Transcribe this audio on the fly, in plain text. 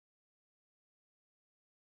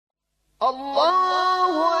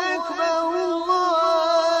الله أكبر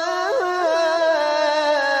الله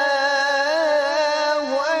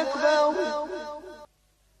أكبر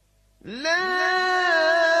لا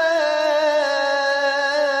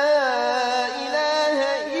إله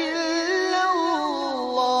إلا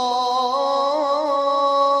الله.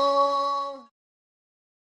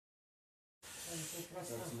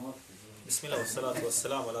 بسم الله والصلاة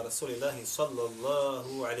والسلام على رسول الله صلى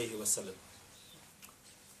الله عليه وسلم.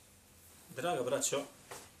 Draga braćo,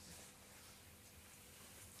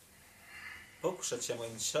 pokušat ćemo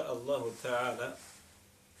inša Allahu ta'ala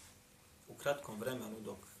u kratkom vremenu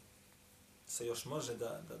dok se još može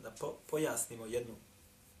da pojasnimo jednu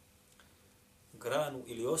granu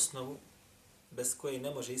ili osnovu bez koje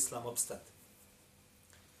ne može Islam opstati.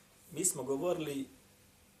 Mi smo govorili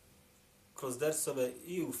kroz dersove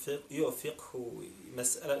i o fiqhu, i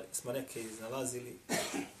mesele smo neke iznalazili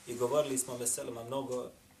i govorili smo o meselama mnogo.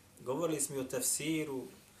 Govorili smo i o tefsiru,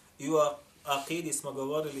 i o akidi smo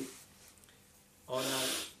govorili,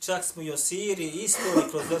 čak smo i o siri i istoriji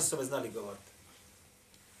kroz versove znali govoriti.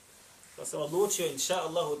 Pa sam odlučio, inša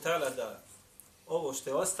Allahu ta'ala, da ovo što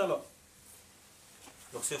je ostalo,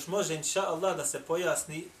 dok se još može, inša Allah, da se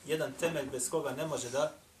pojasni jedan temelj bez koga ne može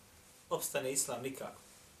da opstane Islam nikako.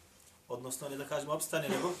 Odnosno, ne da kažemo opstane,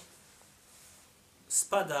 nego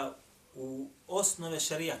spada u osnove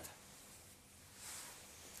šarijata.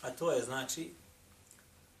 A to je znači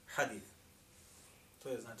hadith. To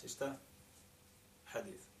je znači šta?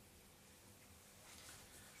 Hadith.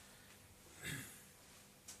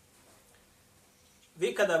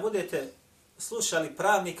 Vi kada budete slušali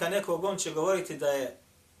pravnika nekog, on će govoriti da je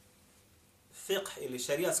fiqh ili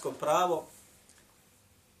šerijatsko pravo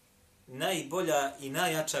najbolja i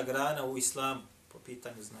najjača grana u islamu po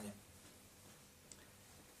pitanju znanja.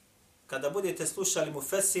 Kada budete slušali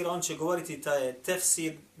mufessira, on će govoriti da je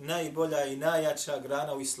tefsir najbolja i najjača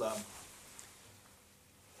grana u islamu.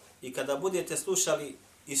 I kada budete slušali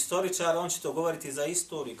istoričara, on će to govoriti za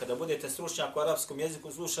istoriju. Kada budete stručnjak u arapskom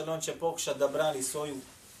jeziku slušali, on će pokušati da brani svoju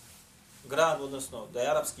granu, odnosno da je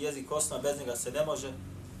arapski jezik osnova, bez njega se ne može.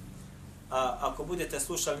 A ako budete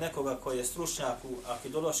slušali nekoga koji je stručnjak u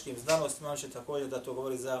akidološkim znanostima, on će također da to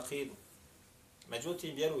govori za akidu.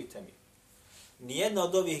 Međutim, vjerujte mi, nijedna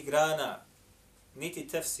od ovih grana, niti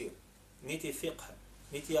tefsir, niti fiqh,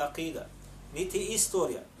 niti akida, niti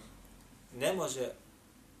istorija, ne može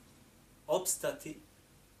opstati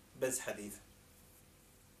bez haditha.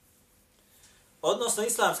 Odnosno,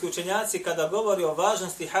 islamski učenjaci kada govori o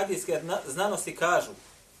važnosti hadijske znanosti kažu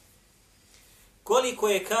koliko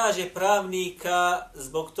je, kaže, pravnika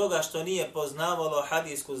zbog toga što nije poznavalo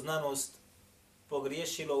hadijsku znanost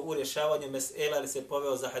pogriješilo u rješavanju mesela ili se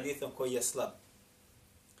poveo za hadithom koji je slab.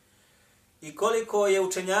 I koliko je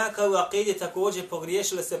učenjaka u akidi također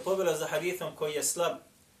pogriješilo se povelo za hadithom koji je slab.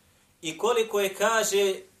 I koliko je,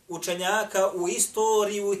 kaže, učenjaka u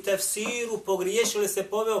istoriji, u tefsiru pogriješilo se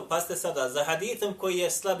poveo, pazite sada, za hadithom koji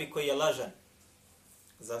je slab i koji je lažan.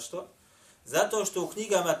 Zašto? Zato što u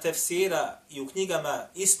knjigama tefsira i u knjigama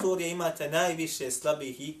istorije imate najviše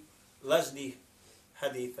slabih i lažnih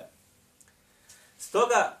haditha.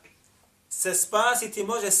 Stoga se spasiti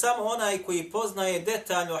može samo onaj koji poznaje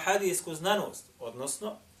detaljno hadijsku znanost,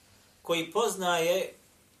 odnosno koji poznaje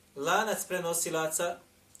lanac prenosilaca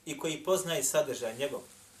i koji poznaje sadržaj njegov.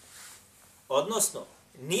 Odnosno,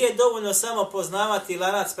 nije dovoljno samo poznavati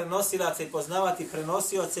lanac prenosilaca i poznavati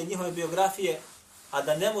prenosioce i njihove biografije, a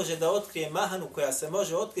da ne može da otkrije mahanu koja se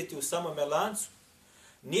može otkriti u samom lancu,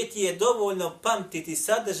 niti je dovoljno pamtiti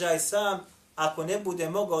sadržaj sam ako ne bude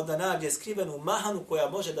mogao da nađe skrivenu mahanu koja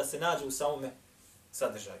može da se nađe u samome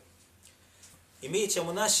sadržaju. I mi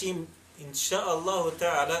ćemo našim, inša Allahu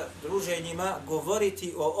ta'ala, druženjima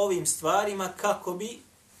govoriti o ovim stvarima kako bi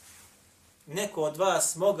neko od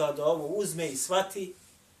vas mogao da ovo uzme i shvati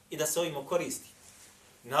i da se ovim koristi.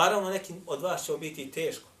 Naravno, nekim od vas će biti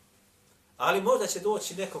teško, ali možda će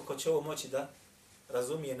doći neko ko će ovo moći da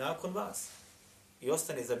razumije nakon vas i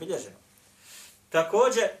ostane zabilježeno.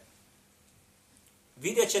 Također,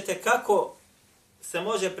 vidjet ćete kako se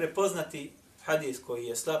može prepoznati hadis koji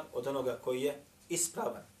je slab od onoga koji je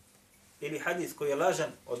ispravan. Ili hadis koji je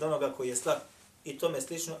lažan od onoga koji je slab. I tome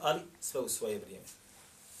slično, ali sve u svoje vrijeme.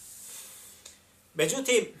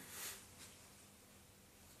 Međutim,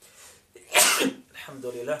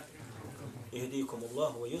 alhamdulillah, ihdikum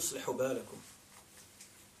Allahu wa yuslihu balakum.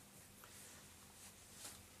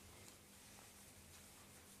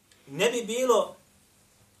 Ne bi bilo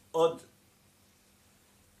od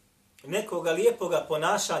nekoga lijepoga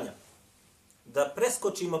ponašanja da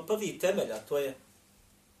preskočimo prvi temelj, a to je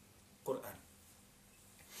Kur'an.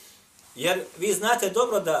 Jer vi znate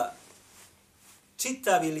dobro da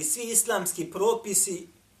čitavi ili svi islamski propisi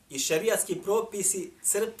i šerijatski propisi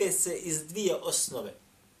crpe se iz dvije osnove.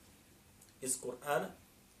 Iz Kur'ana,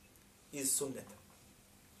 iz sunneta.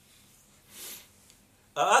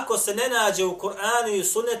 A ako se ne nađe u Kur'anu i u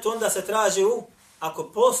sunnetu, onda se traži ako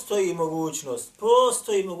postoji mogućnost,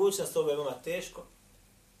 ovo je veoma teško,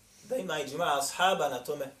 da ima iđma ashaba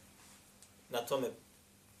na tome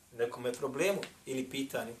nekome problemu ili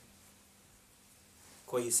pitanju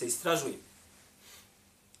koji se istražuje.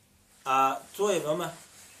 A to je veoma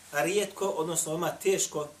rijetko, odnosno veoma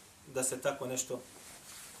teško da se tako nešto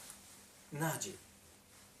nađe.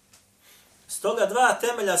 Stoga dva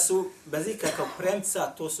temelja su bez ikakvog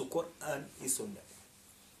premca, to su Kur'an i sunnet.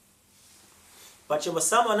 Pa ćemo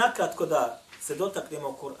samo nakratko da se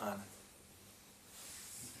dotaknemo Kur'ana.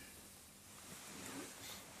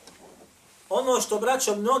 Ono što,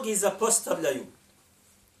 braćo, mnogi zapostavljaju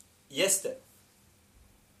jeste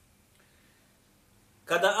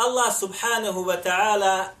kada Allah subhanahu wa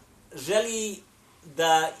ta'ala želi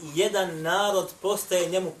da jedan narod postaje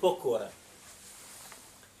njemu pokoran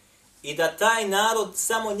i da taj narod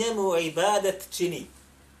samo njemu ibadet čini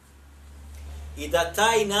i da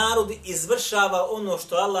taj narod izvršava ono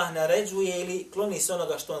što Allah naređuje ili kloni se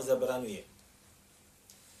onoga što on zabranjuje.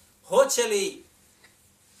 Hoće li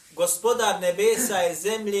Gospodar nebesa i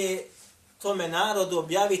zemlje tome narodu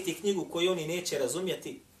objaviti knjigu koju oni neće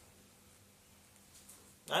razumjeti?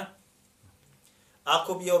 A?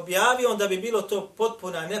 Ako bi objavio, onda bi bilo to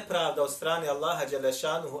potpuna nepravda od strane Allaha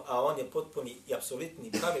dželešanuhu, a on je potpuni i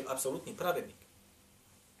apsolutni pravednik.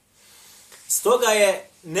 Stoga je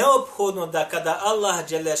neophodno da kada Allah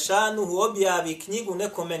dželešanuhu objavi knjigu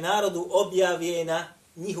nekome narodu, objavi je na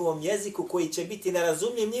njihovom jeziku koji će biti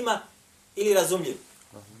nerazumljiv njima ili razumljiv.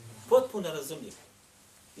 Potpuno razumljiv.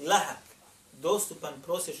 Lahak, dostupan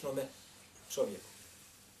prosječnom čovjeku.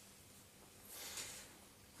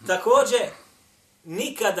 Također,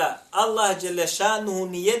 nikada Allah dželešanuhu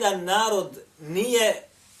nijedan narod nije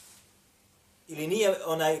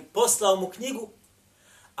poslao mu knjigu,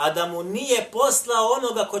 a da mu nije poslao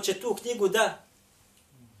onoga ko će tu knjigu da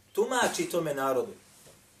tumači tome narodu.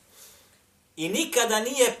 I nikada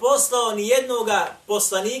nije poslao ni jednoga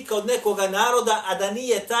poslanika od nekoga naroda, a da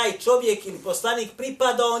nije taj čovjek ili poslanik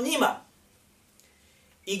pripadao njima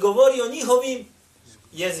i govorio njihovim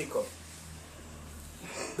jezikom.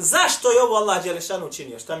 Zašto je ovo Allah dželešanu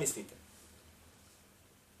učinio? Šta mislite?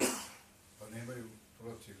 Pa nemaju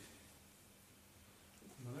protiv.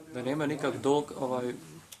 Da nema nikak dog,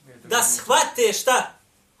 Da shvate šta?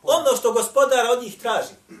 Ono što Gospodar od njih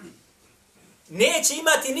traži. Neće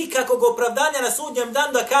imati nikakvog opravdanja na sudnjem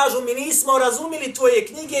danu da kažu mi nismo razumili tvoje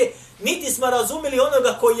knjige, niti smo razumili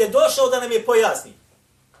onoga koji je došao da nam je pojasni.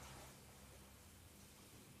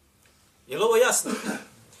 Je li ovo jasno?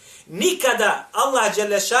 Nikada Allah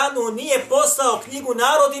dželešanu nije poslao knjigu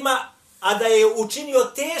narodima, a da je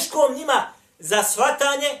učinio teškom njima za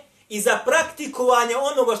shvatanje i za praktikovanje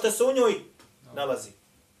onoga što se u njoj nalazi.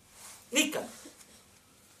 Nikad.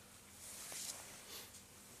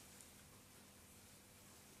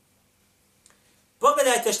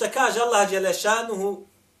 Pogledajte što kaže Allah dželešanuhu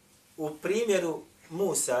u primjeru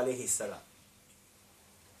Musa alejhi selam.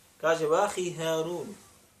 Kaže vahi Harun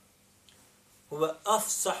huwa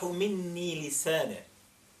afsahu minni lisana.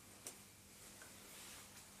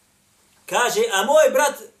 Kaže, a moj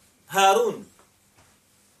brat Harun,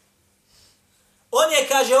 on je,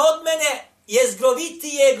 kaže, od mene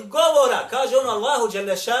jezgrovitijeg govora, kaže on Allahu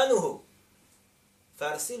dželešanuhu,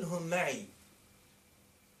 farsilhum ma'i.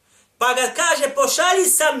 Pa ga kaže, pošalji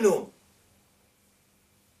sa mnom.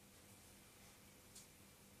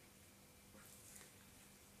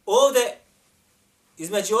 Ovdje,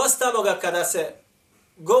 između ostaloga, kada se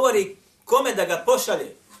govori kome da ga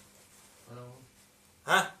pošalje,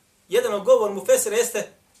 jedan od govor Mufesira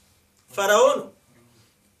jeste faraonu.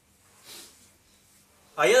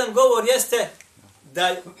 A jedan govor jeste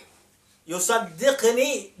da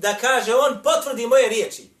yusaddiqni, da kaže on potvrdi moje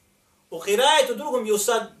riječi. U kirajetu drugom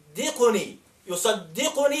yusaddiqni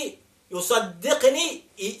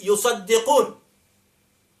i yusaddiqun.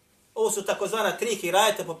 Ovo su takozvana 3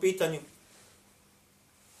 kirajeta po pitanju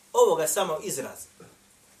ovoga samo izraza.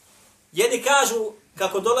 Jedni kažu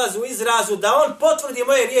kako dolazi u izrazu da on potvrdi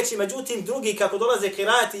moje riječi, međutim drugi kako dolaze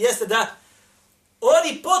kirajeti jeste da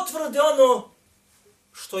oni potvrde ono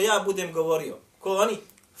što ja budem govorio. Ko oni?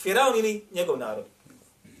 Firaun ili njegov narod.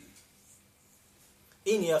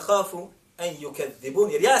 In yakhafu an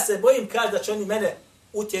yukadzibun. Jer ja se bojim kaže da će oni mene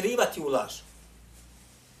utjerivati u laž.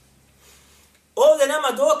 Ovdje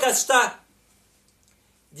nama dokaz šta?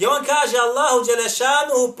 Gdje on kaže Allahu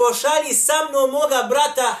dželešanuhu pošalji sa mnom moga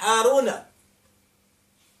brata Haruna.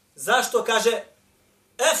 Zašto kaže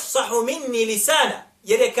efsahu minni lisana?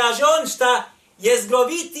 Jer je, kaže on, šta je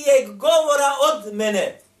zgrovitijeg govora od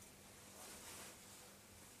mene.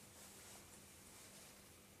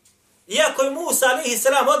 Iako je Musa alihi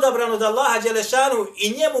salam odabran od Allaha dželešanu i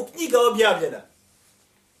njemu knjiga objavljena,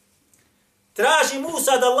 traži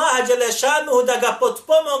Musa od Allaha dželešanu da ga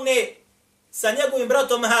potpomogne sa njegovim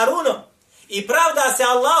bratom Harunom i pravda se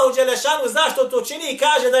Allahu dželešanu zašto to čini i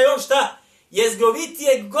kaže da je on šta?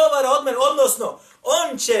 Jezgrovitijeg govora od mene, odnosno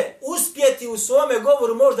on će uspjeti u svome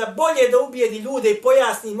govoru možda bolje da ubijedi ljude i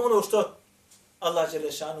pojasni im ono što Allah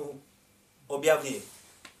dželešanu objavljuje.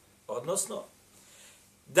 Odnosno,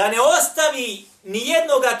 da ne ostavi ni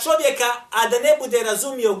jednoga čovjeka, a da ne bude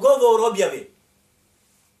razumio govor objave.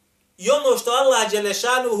 I ono što Allah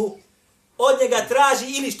dželešanuhu od njega traži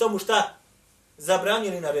ili što mu šta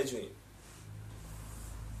zabranjuje ili naređuje.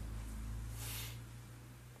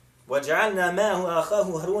 وَجَعَلْنَا مَاهُ أَخَاهُ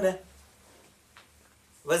هَرُونَ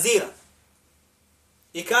وَزِيرًا.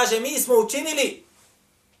 I kaže, mi smo učinili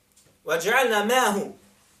وَجَعَلْنَا مَاهُ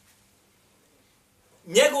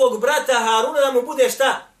njegovog brata Haruna da mu bude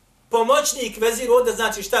šta? Pomoćnik, vezir ovdje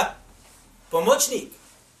znači šta? Pomoćnik.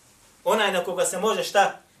 Onaj na koga se može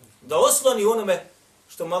šta? Da osloni onome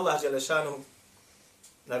što mu Allah dželešanu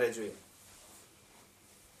naređuje.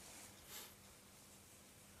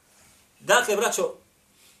 Dakle, braćo,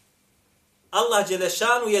 Allah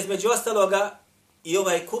dželešanu je između ostaloga i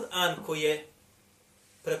ovaj Kur'an koji je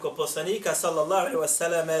preko poslanika sallallahu alejhi ve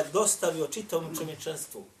selleme dostavio čitavom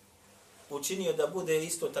čovječanstvu, učinio da bude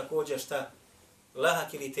isto također šta?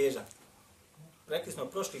 Lahak ili težak. Rekli smo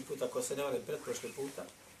prošli put, ako se ne vale pretprošli puta,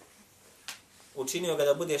 učinio ga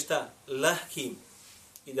da bude šta? Lahkim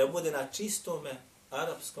i da bude na čistome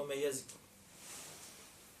arapskome jeziku.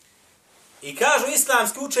 I kažu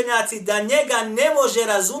islamski učenjaci da njega ne može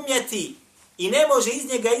razumjeti i ne može iz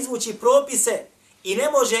njega izvući propise i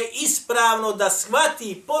ne može ispravno da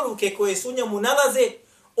shvati poruke koje su u njemu nalaze,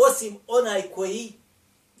 osim onaj koji,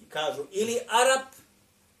 kažu, ili Arap,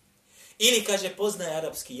 ili, kaže, poznaje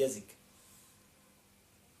arapski jezik.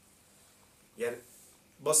 Jer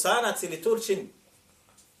Bosanac ili Turčin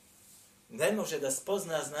ne može da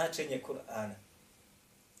spozna značenje Kur'ana.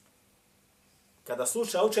 Kada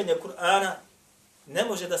sluša učenje Kur'ana, ne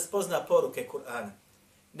može da spozna poruke Kur'ana.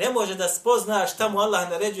 Ne može da spozna šta mu Allah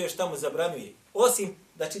naređuje, šta mu zabranjuje. Osim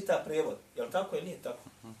da čita prijevod. Je li tako ili nije tako?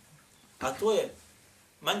 A to je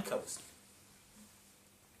manjkavost.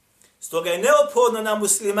 Stoga je neophodno na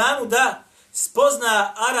muslimanu da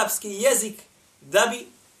spozna arapski jezik da bi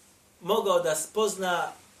mogao da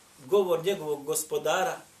spozna govor njegovog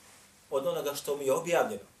gospodara od onoga što mu je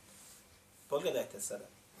objavljeno. Pogledajte sada.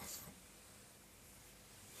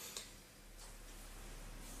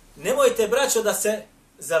 Nemojte, braćo, da se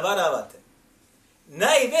zavaravate.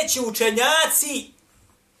 Najveći učenjaci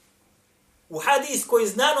u hadijskoj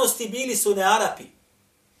znanosti bili su nearapi.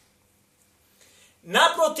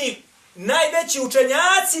 Naprotiv, najveći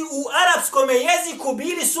učenjaci u arapskom jeziku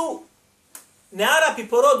bili su nearapi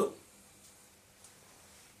po rodu.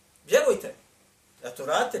 Vjerujte. Zato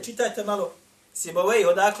radite, čitajte malo Sibavej,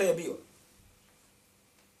 odakle je bio.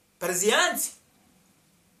 Perzijanci.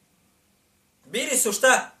 Bili su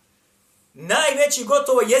šta? Najveći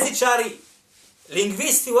gotovo jezičari,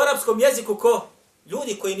 lingvisti u arapskom jeziku ko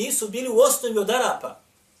ljudi koji nisu bili u osnovi od Arapa.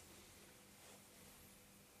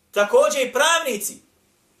 Također i pravnici.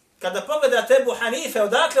 Kada pogledate Ebu Hanife,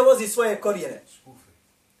 odakle vozi svoje korijene?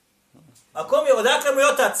 A kom je, odakle mu je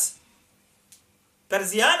otac?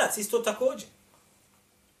 Perzijanac, isto također.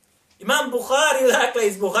 Imam Buhari, dakle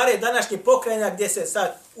iz Buhare, današnje pokrajina gdje se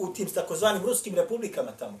sad u tim takozvanim ruskim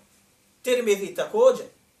republikama tamo. Tirmidhi također.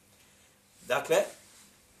 Dakle,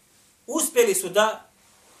 uspjeli su da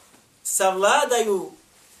savladaju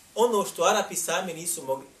ono što Arapi sami nisu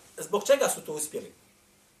mogli. Zbog čega su to uspjeli?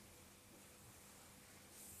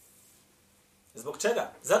 Zbog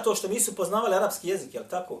čega? Zato što nisu poznavali arapski jezik, jel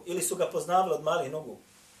tako? Ili su ga poznavali od malih nogu.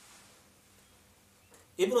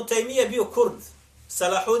 Ibn Taymije je bio Kurd.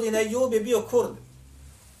 Salahuddin Eyyub je bio Kurd.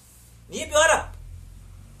 Nije bio Arap.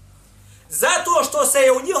 Zato što se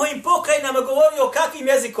je u njihovim pokrajinama govorio kakvim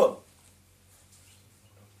jezikom?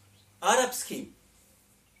 Arapskim.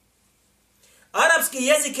 Arapski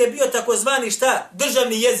jezik je bio takozvani šta?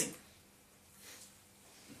 Državni jezik.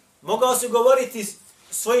 Mogao se govoriti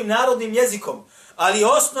svojim narodnim jezikom, ali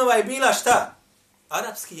osnova je bila šta?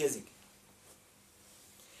 Arapski jezik.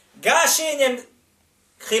 Gašenjem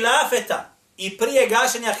hilafeta i prije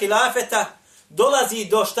gašenja hilafeta dolazi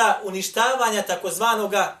do šta? Uništavanja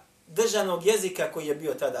takozvanoga državnog jezika koji je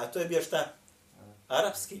bio tada. A to je bio šta?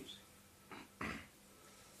 Arapski.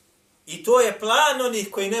 I to je plan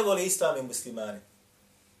onih koji ne vole islam i muslimane.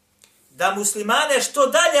 Da muslimane što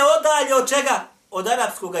dalje odalje od čega? Od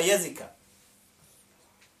arapskog jezika.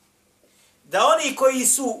 Da oni koji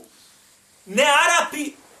su ne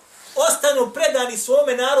Arapi ostanu predani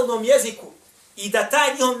svome narodnom jeziku i da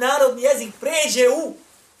taj njihov narodni jezik pređe u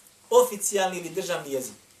oficijalni ili državni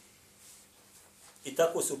jezik. I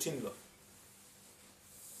tako se učinilo.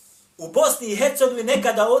 U Bosni i Hercegovini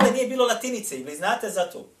nekada ovdje nije bilo latinice, ili znate za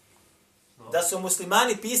to? Da su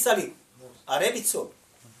muslimani pisali arabicom.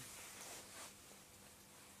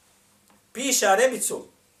 Piše arabicom.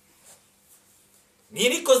 Nije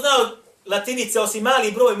niko znao latinice, osim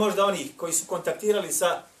mali broj možda onih koji su kontaktirali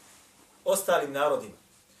sa ostalim narodima.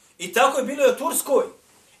 I tako je bilo i u Turskoj.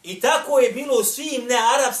 I tako je bilo u svim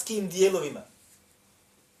nearapskim dijelovima.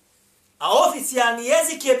 A oficijalni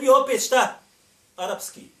jezik je bio opet šta?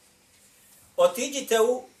 Arapski. Otiđite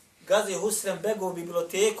u Gazi Husrem Begovu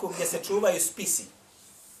biblioteku gdje se čuvaju spisi.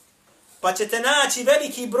 Pa ćete naći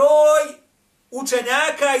veliki broj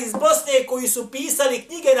učenjaka iz Bosne koji su pisali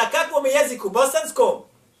knjige na kakvom jeziku? Bosanskom?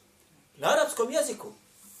 Na arapskom jeziku.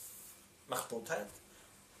 Mahputajat.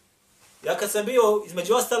 Ja kad sam bio,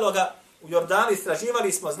 između ostaloga, u Jordanu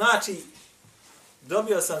istraživali smo, znači,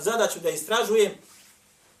 dobio sam zadaću da istražujem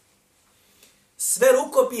sve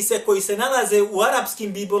rukopise koji se nalaze u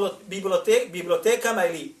arapskim bibliotekama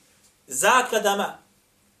ili zakladama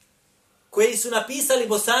koji su napisali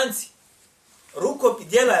Bosanci.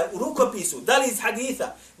 Djela u rukopisu, da li iz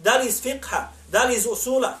haditha, da li iz fiqha, da li iz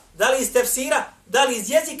usula, da li iz tefsira, da li iz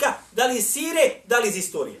jezika, da li iz sire, da li iz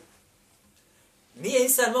istorije. Nije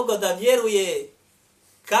insan mogao da vjeruje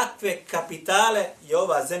kakve kapitale je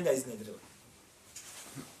ova zemlja iznjedrila.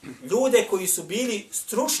 Ljude koji su bili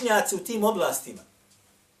stručnjaci u tim oblastima.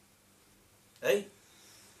 Ej?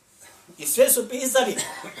 I sve su pisali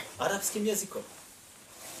arapskim jezikom.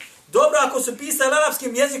 Dobro, ako su pisali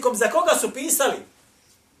arapskim jezikom, za koga su pisali?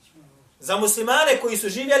 Za muslimane koji su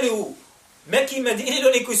živjeli u Mekki i Medini ili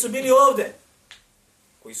oni koji su bili ovdje?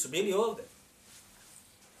 Koji su bili ovdje.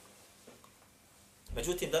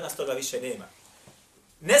 Međutim, danas toga više nema.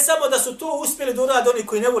 Ne samo da su to uspjeli da urade oni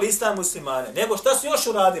koji ne voli islam muslimane, nego šta su još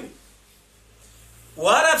uradili? U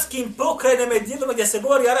arapskim pokrajinama i dijelovima gdje se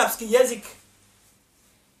govori arapski jezik,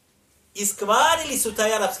 iskvarili su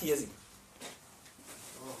taj arapski jezik.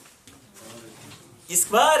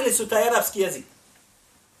 Iskvarili su taj arapski jezik.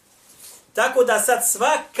 Tako da sad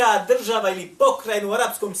svaka država ili pokrajina u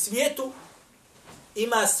arapskom svijetu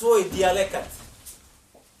ima svoj dijalekat.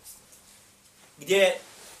 Gdje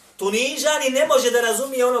Tunižani ne može da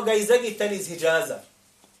razumije onoga iz Egipta ili iz Hidžaza.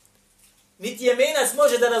 Niti Jemenac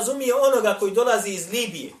može da razumije onoga koji dolazi iz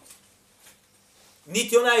Libije.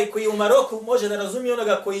 Niti onaj koji je u Maroku može da razumije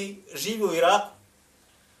onoga koji živi u Iraku.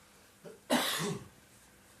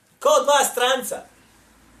 Kao dva stranca.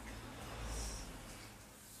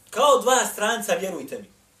 Kao dva stranca, vjerujte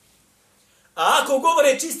mi. A ako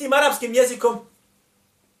govore čistim arapskim jezikom,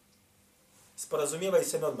 sporazumijevaju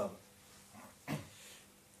se normalno.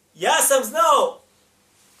 Ja sam znao,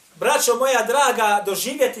 braćo moja draga,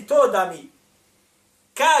 doživjeti to da mi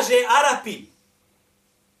kaže Arapi,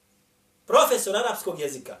 profesor arapskog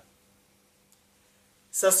jezika,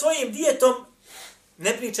 sa svojim dijetom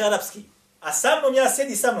ne priča arapski, a sa mnom ja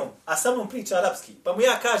sjedi sa mnom, a sa mnom priča arapski. Pa mu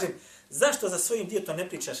ja kažem, zašto za svojim dijetom ne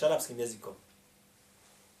pričaš arapskim jezikom?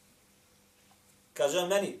 Kaže on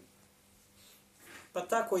meni, pa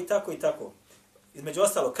tako i tako i tako. Između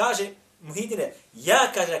ostalo, kaže, Muhidine,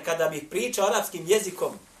 ja, kaže, kada bih pričao arapskim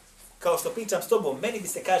jezikom, kao što pričam s tobom, meni bi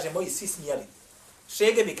se, kaže, moji svi smijali.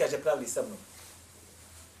 Šege bi, kaže, pravili sa mnom.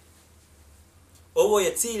 Ovo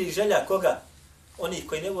je cilj i želja koga? Onih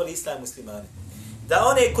koji ne voli islam muslimane. Da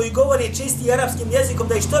one koji govori čisti arapskim jezikom,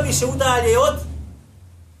 da ih što više udalje od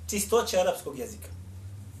čistoće arapskog jezika.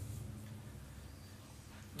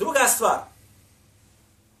 Druga stvar.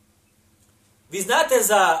 Vi znate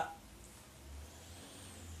za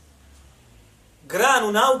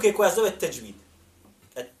granu nauke koja zove teđvid.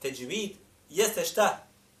 Teđvid jeste šta?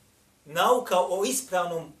 Nauka o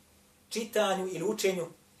ispravnom čitanju ili učenju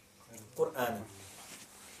Kur'ana.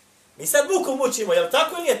 Mi sad muku mučimo, je li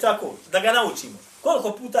tako ili je tako? Da ga naučimo.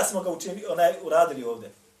 Koliko puta smo ga uradili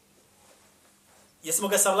ovdje? Jesmo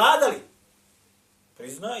ga savladali?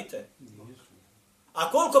 Priznajte.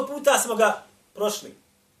 A koliko puta smo ga prošli?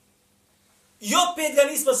 I opet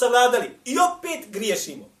ga nismo savladali. I opet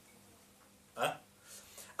griješimo.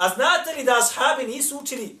 A znate li da ashabi nisu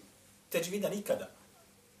učili teđvida nikada?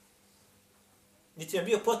 Niti je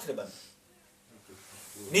bio potreban.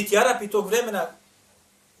 Niti Arapi tog vremena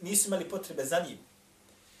nisu imali potrebe za njim.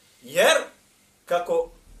 Jer,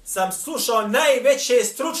 kako sam slušao najveće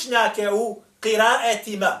stručnjake u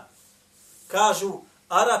qiraetima. Kažu,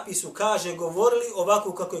 Arapi su, kaže, govorili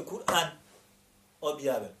ovako kako je Kur'an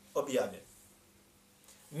objavljen.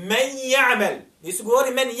 Men ja'mel, nisu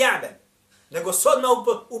govorili men ja'mel, nego su odmah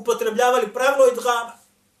upotrebljavali pravilo idgama.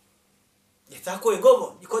 Jer tako je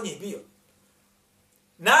govor, kod njih bio.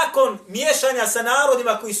 Nakon miješanja sa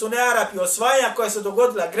narodima koji su ne-Arapi, osvajanja koja se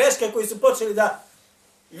dogodila, greške koji su počeli da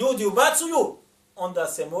ljudi ubacuju, onda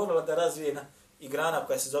se morala da razvije i grana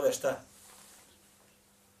koja se zove šta?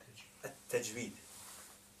 Teđvid.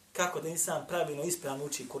 Kako da insan pravilno ispravno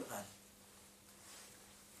uči Kur'an.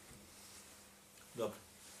 Dobro.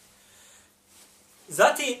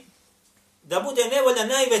 Zatim, da bude nevolja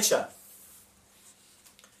najveća.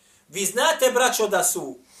 Vi znate, braćo, da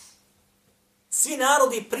su svi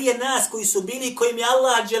narodi prije nas koji su bili, kojim je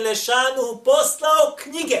Allah Đelešanu poslao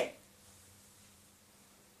knjige.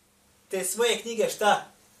 Te svoje knjige šta?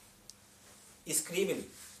 Iskrivili.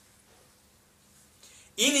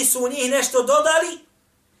 Ili su u njih nešto dodali,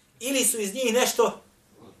 ili su iz njih nešto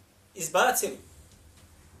izbacili.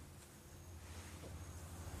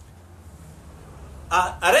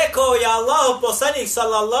 A rekao je Allahu poslanik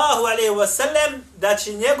sallallahu alejhi ve sellem da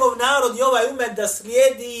će njegov narod i ovaj umet da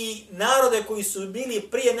slijedi narode koji su bili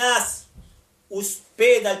prije nas uz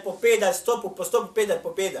pedalj po pedalj, stopu po stopu, pedalj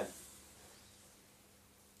po pedalj.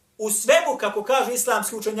 U svemu, kako kažu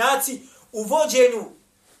islamski učenjaci, u vođenju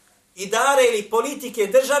idare ili politike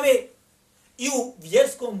države i u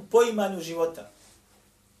vjerskom poimanju života.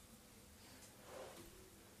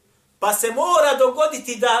 Pa se mora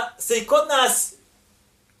dogoditi da se i kod nas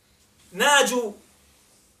nađu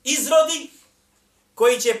izrodi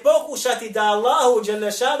koji će pokušati da Allahu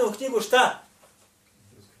Đelešanu knjigu šta?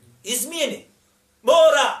 Izmijeni.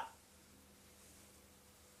 Mora.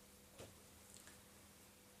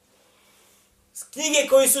 Knjige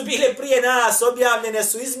koje su bile prije nas objavljene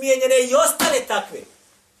su izmijenjene i ostale takve.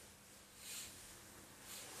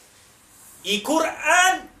 I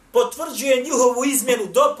Kur'an potvrđuje njihovu izmjenu,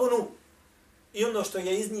 dopunu i ono što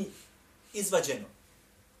je iz njih izvađeno.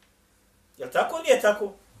 Je li tako ili nije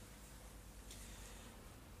tako?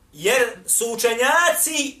 Jer su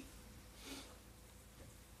učenjaci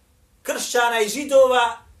kršćana i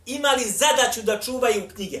židova imali zadaću da čuvaju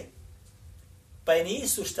knjige. Pa je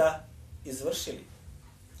nisu šta izvršili.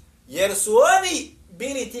 Jer su oni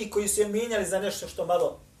bili ti koji su je mijenjali za nešto što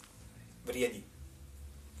malo vrijedi.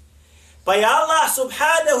 Pa je Allah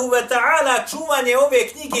subhanahu wa ta'ala čuvanje ove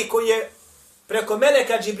knjige koje je preko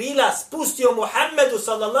meleka Džibrila spustio Muhammedu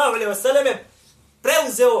sallallahu alejhi ve selleme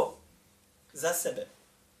preuzeo za sebe.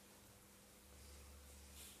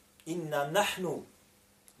 Inna nahnu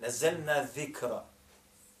nazzalna dhikra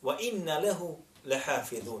wa inna lahu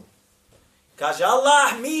lahafizun. Kaže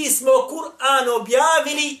Allah, mi smo Kur'an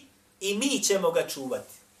objavili i mi ćemo ga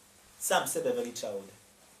čuvati. Sam sebe veliča ovdje.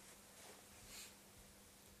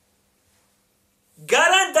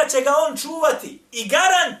 Garant da će ga on čuvati i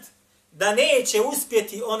garant da neće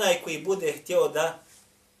uspjeti onaj koji bude htio da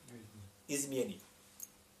izmijeni.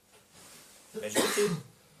 Međutim,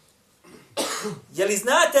 je li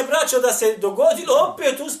znate, braćo, da se dogodilo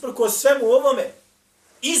opet usprko svemu ovome,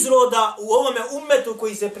 izroda u ovome ummetu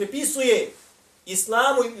koji se pripisuje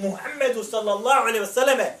Islamu i Muhammedu sallallahu alejhi ve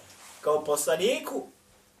selleme kao poslaniku,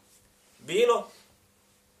 bilo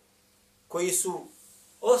koji su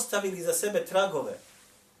ostavili za sebe tragove,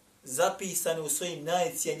 zapisane u svojim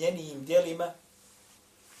najcijenjenijim djelima,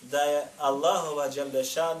 da je Allahova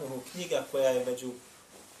Đalešanuhu knjiga koja je među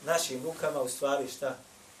našim rukama u stvari šta?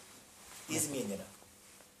 Izmijenjena.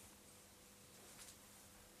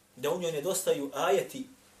 Da u njoj nedostaju ajeti,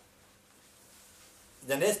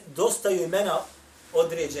 da nedostaju imena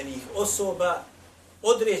određenih osoba,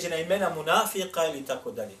 određena imena munafika ili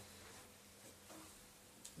tako dalje.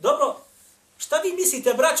 Dobro, šta vi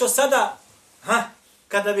mislite, braćo, sada,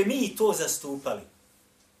 kada bi mi to zastupali?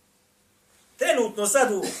 Trenutno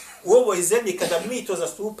sad u ovoj zemlji, kada bi mi to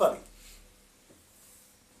zastupali,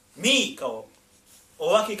 mi kao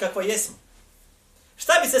ovakvi kakva jesmo,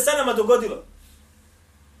 šta bi se sa nama dogodilo?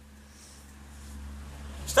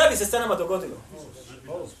 Šta bi se sa nama dogodilo?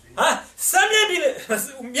 Sam ne bile,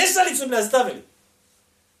 mješalicu bi nas stavili.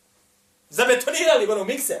 Zabetonirali ono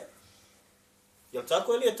mikse. Je li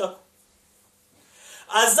tako ili je tako?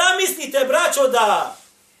 A zamislite, braćo, da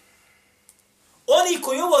oni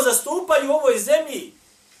koji ovo zastupaju u ovoj zemlji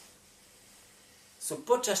su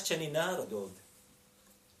počašćeni narod ovdje.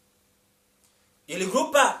 Ili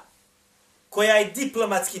grupa koja je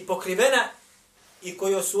diplomatski pokrivena i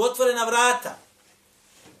kojoj su otvorena vrata.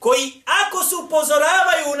 Koji, ako se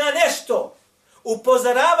upozoravaju na nešto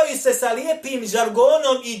Upozoravaju se sa lijepim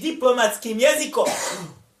žargonom i diplomatskim jezikom.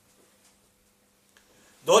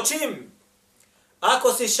 Dočim,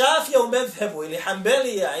 ako si šafija u mezhebu ili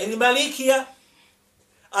hanbelija ili malikija,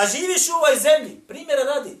 a živiš u ovoj zemlji, primjera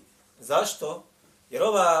radi. Zašto? Jer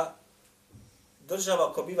ova država,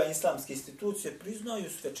 ako biva islamske institucije,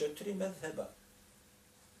 priznaju sve 4 mezheba.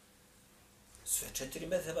 Sve 4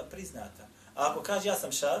 mezheba priznata. A ako kaže ja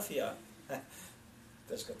sam šafija,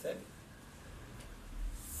 teško tebi.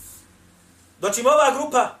 Dočim ova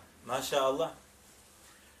grupa, maša Allah,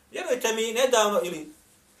 vjerujte mi, nedavno, ili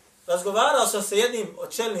razgovarao sam sa jednim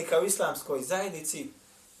od čelnika u islamskoj zajednici,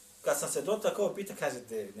 kad sam se dotakao, pita, kaže,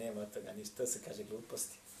 nema toga ništa, to se kaže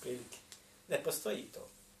gluposti, prilike. Ne postoji to.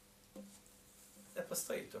 Ne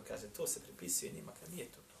postoji to, kaže, to se pripisuje njima, kad nije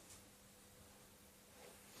to.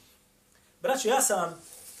 Braćo, ja sam vam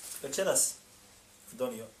večeras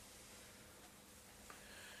donio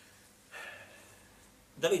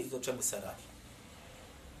da vidite o čemu se radi.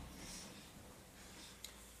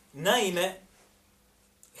 Naime,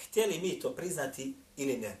 htjeli mi to priznati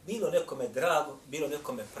ili ne, bilo nekome drago, bilo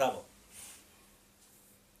nekome pravo.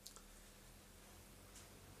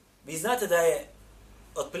 Vi znate da je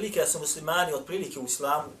otprilike da su muslimani otprilike u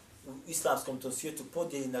islamu, u islamskom tom svijetu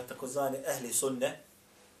podijeljeni na takozvane ehli sunne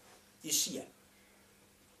i šije.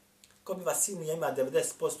 Ko bi vas sunija ima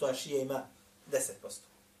 90%, a šije ima 10%.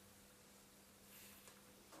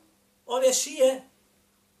 Ove šije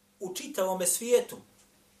u čitavome svijetu,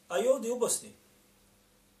 a i ovdje u Bosni,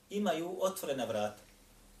 imaju otvorena vrata.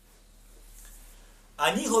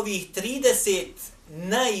 A njihovih 30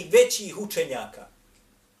 najvećih učenjaka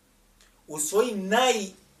u svojim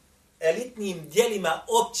najelitnijim dijelima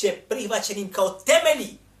opće prihvaćenim kao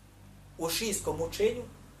temelji u šijskom učenju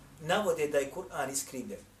navode da je Kur'an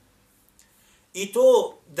iskrivljen. I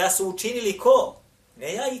to da su učinili ko?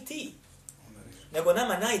 Ne ja i ti, nego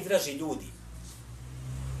nama najdraži ljudi.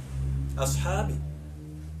 Ashabi.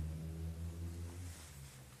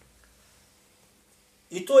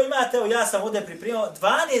 I to imate, evo ja sam ovdje pripremio,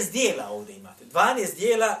 12 dijela ovdje imate. 12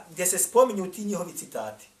 dijela gdje se spominju ti njihovi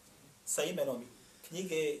citati. Sa imenom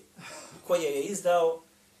knjige koje je izdao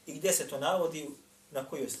i gdje se to navodi na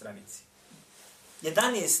kojoj stranici.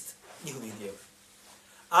 11 njihovih dijela.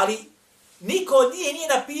 Ali niko od njih nije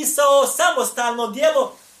napisao samostalno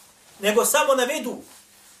dijelo, nego samo navedu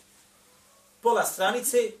pola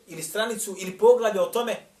stranice ili stranicu ili poglavlje o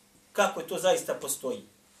tome kako je to zaista postoji.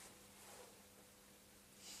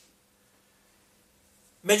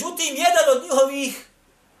 Međutim, jedan od njihovih,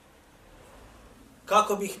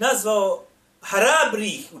 kako bih nazvao,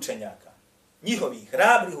 hrabrih učenjaka, njihovih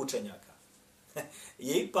hrabrih učenjaka,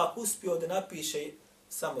 je ipak uspio da napiše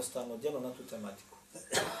samostalno djelo na tu tematiku.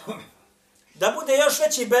 Da bude još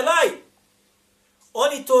veći belaj,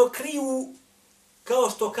 oni to kriju kao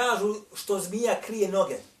što kažu što zmija krije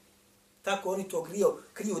noge. Tako oni to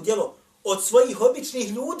kriju djelo od svojih običnih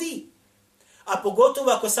ljudi, a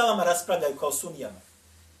pogotovo ako sa vama raspravljaju kao sunijama.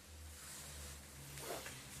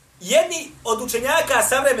 Jedni od učenjaka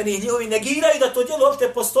savremenih njihovi negiraju da to djelo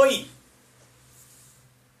uopšte postoji.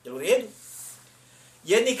 Je u redu?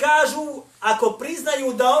 Jedni kažu, ako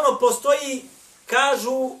priznaju da ono postoji,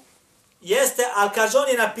 kažu, jeste, ali kaže on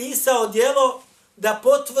je napisao djelo da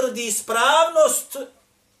potvrdi ispravnost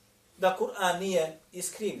da Kur'an nije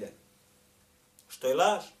iskrivljen. Što je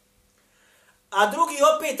laž. A drugi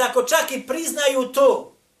opet, ako čak i priznaju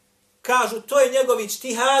to, kažu, to je njegov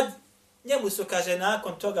ičtihad, njemu su, kaže,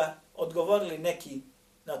 nakon toga odgovorili neki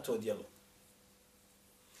na to djelo.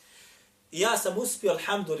 I ja sam uspio,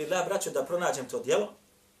 alhamdulillah, braćo, da pronađem to djelo.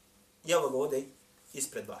 I evo ga ovdje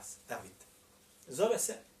ispred vas. Evo vidite. Zove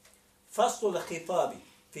se Faslul Hitabi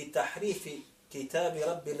fi tahrifi kitabi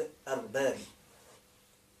Rabbil Arbabi.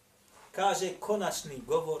 Kaže, konačni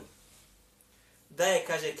govor da je,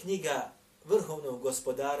 kaže, knjiga vrhovnog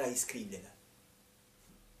gospodara iskrivljena.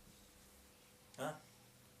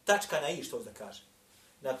 Tačka na i, što da kaže.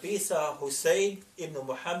 Napisao Husein ibn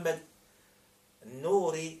Muhammed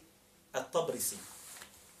Nuri at-Tabrisi.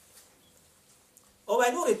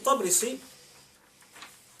 Ovaj Nuri at-Tabrisi,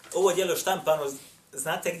 ovo djelo štampano,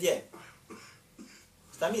 znate gdje?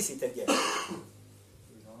 Šta mislite gdje?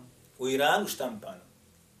 U Iranu štampano.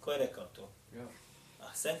 Ko je rekao to? Ja.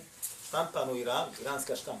 Ahsen, štampano u Iranu,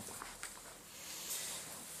 iranska štampa.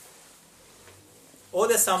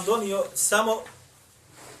 Ovdje sam donio samo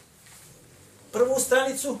prvu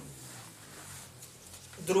stranicu,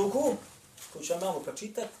 drugu, koju ću vam malo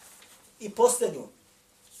pročitati, i posljednju.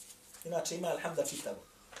 Inače ima alhamda čitavo.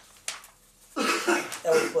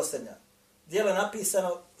 Evo i posljednja. Djelo je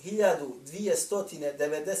napisano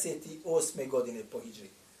 1298. godine po hidžri.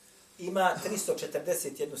 ima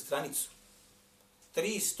 341 stranicu.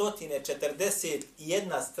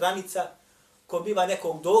 341 stranica ko biva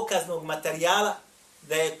nekog dokaznog materijala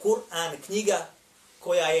da je Kur'an knjiga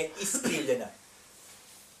koja je iskrivljena.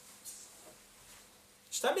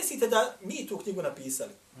 Šta mislite da mi tu knjigu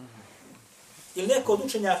napisali? Ili neko od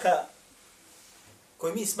učenjaka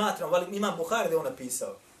koji mi smatramo, ali Imam Buhari da je on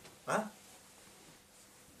napisao? A?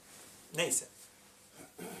 Ne se.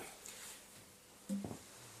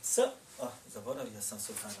 Zaboravio sam,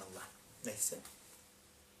 subhanallah. Ne se.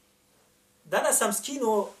 Danas sam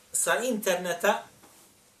skinuo sa interneta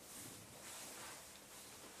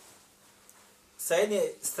sa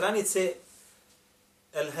jedne stranice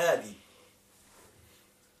El Hadi.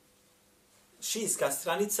 Šijska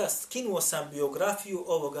stranica, skinuo sam biografiju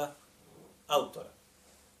ovoga autora.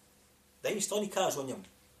 Da im što oni kažu o njemu.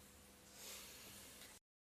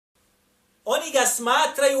 Oni ga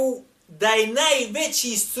smatraju da je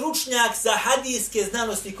najveći stručnjak za hadijske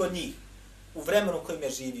znanosti kod njih u vremenu u kojem je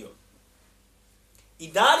živio.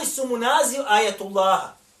 I dali su mu naziv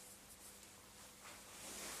Ajetullaha.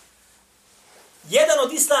 Jedan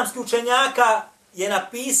od islamskih učenjaka je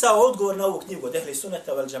napisao odgovor na ovu knjigu od Ehli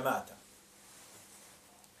Sunneta vel Džemata.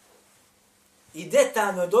 I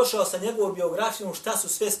detaljno je došao sa njegovom biografijom šta su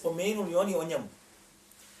sve spomenuli oni o njemu.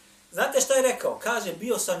 Znate šta je rekao? Kaže,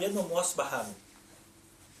 bio sam jednom u Asbahanu.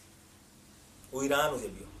 U Iranu je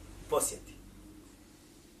bio. Posjeti.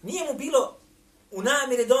 Nije mu bilo u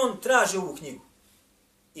namjeri da on traži ovu knjigu.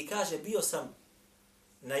 I kaže, bio sam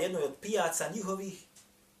na jednoj od pijaca njihovih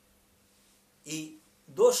i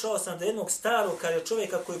došao sam do jednog starog, kaže,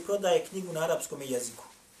 čovjeka koji prodaje knjigu na arapskom jeziku.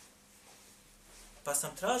 Pa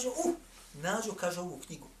sam tražio, nađu, kaže, ovu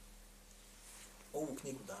knjigu. Ovu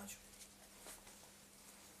knjigu nađu.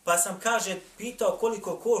 Pa sam, kaže, pitao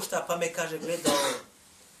koliko košta, pa me, kaže, gledao,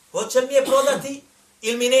 hoće mi je prodati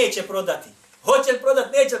ili mi neće prodati? Hoće li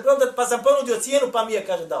prodati, neće li prodati, pa sam ponudio cijenu, pa mi je,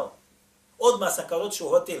 kaže, dao. Odmah sam, kao otišao u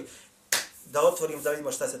hotel, da otvorim, da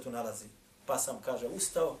vidimo šta se tu nalazi. Pa sam, kaže,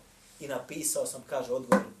 ustao i napisao sam, kaže,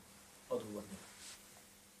 odgovor.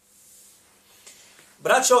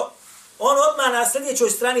 Braćo, on odmah na sljedećoj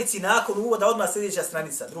stranici, nakon uvoda, odmah sljedeća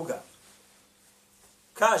stranica, druga.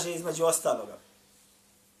 Kaže između ostaloga.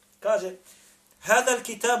 Kaže, hada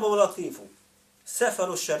l-kitabu l-latifu,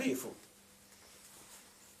 sefaru šarifu,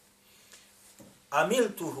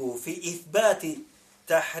 amiltuhu fi ithbati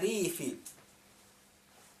tahrifi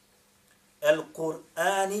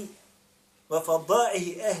al-Qur'ani wa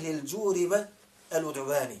fadaihi ahli al-đuri wa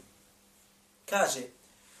al-udvani. Kaže,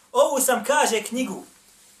 ovu sam, kaže, knjigu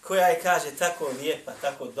koja je, kaže, tako lijepa,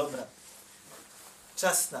 tako dobra,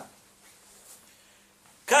 časna.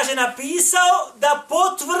 Kaže, napisao da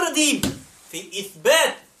potvrdim fi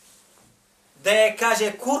ithbat da je,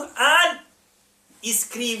 kaže, Kur'an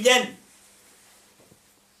iskrivljen.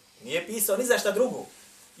 Nije pisao ni za šta drugo.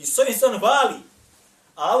 I s ovim se on hvali.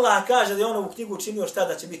 A Allah kaže da je on ovu knjigu učinio šta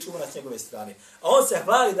da će biti čuvana s njegove strane. A on se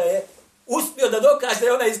hvali da je uspio da dokaže da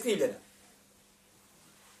je ona iskrivljena.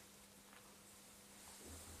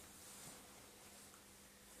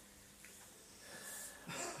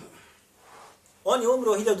 On je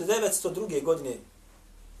umro 1902. godine,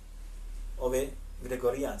 ove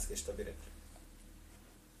gregorijanske, što bi rekli.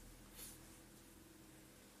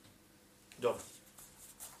 Dobro.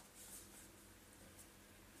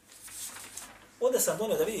 Ovdje sam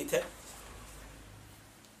donio da vidite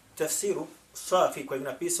tefsiru Šafi koji je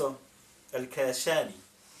napisao El-Kašani.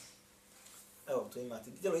 Evo, to imate.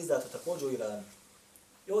 Djelo izdato također u Iranu.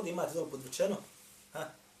 I ovdje imate djelo podvučeno.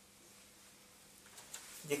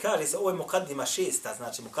 Gdje kaže se, ovo je Mukaddima 6,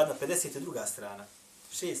 znači Mukaddima 52. strana.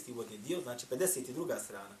 6. uvodni dio, znači 52.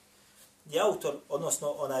 strana. Gdje autor,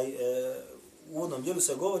 odnosno u uvodnom dijelu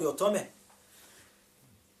se govori o tome,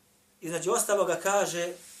 između ostaloga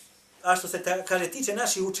kaže, a što se kaže tiče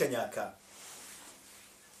naših učenjaka,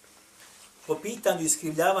 po pitanju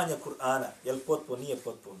iskrivljavanja Kur'ana, je li potpun, nije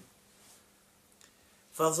potpun.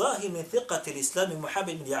 Fazahir min thiqati l-islami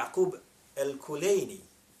Muhammed bin Ja'qub el-Kulejni.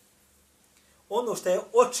 Ono što je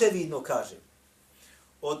očevidno, kaže,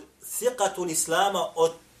 od thiqatu l-islama,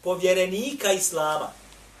 od povjerenika islama.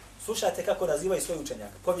 Slušajte kako nazivaju svoj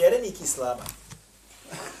učenjaka. Povjerenik islama.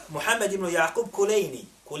 Muhammed ibn Ja'qub Kulejni.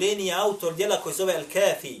 Kulejni je autor djela koji zove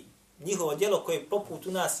El-Kafi. Njihovo djelo koje poput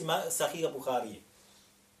u nas ima Sahiha Buharije.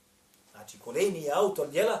 Znači, Kulejni je autor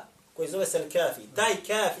djela koji zove se El-Kafi. Taj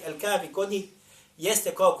Kafi, El-Kafi kod njih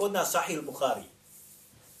jeste kao kod nas Sahih Buharije.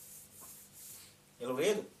 Je li u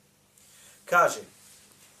redu? Kaže,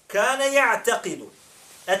 kana ya'taqidu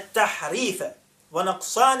at-tahrifa wa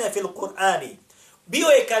naqsana fil Qur'ani. Bio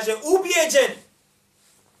je, kaže, ubijeđen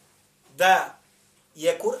da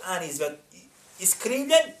je Kur'an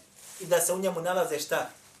iskrivljen i da se u njemu nalaze šta?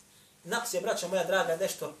 Naks je, braćo moja draga,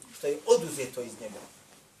 nešto što je oduzeto iz njega.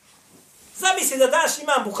 Zamisli da daš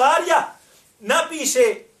Imam Buharija,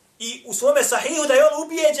 napiše i u svome sahihu da je on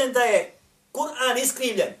ubijeđen da je Kur'an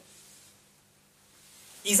iskrivljen.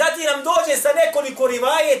 I zatim nam dođe sa nekoliko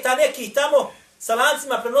rivajeta, nekih tamo sa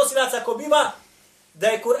lancima prenosilaca ko biva, da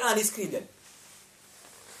je Kur'an iskrivljen.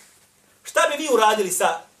 Šta bi vi uradili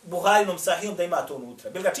sa Buharinom sahihom da ima to unutra?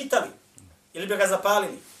 Bi ga čitali? Ili bi ga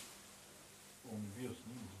zapalili? On bio s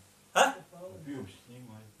njima. Ha? Bio bi s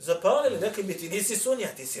njima. Zapalili, rekli bi ti nisi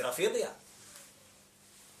sunija, ti si rafidija.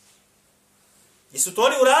 Jesu to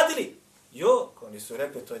oni uradili? Jo, oni su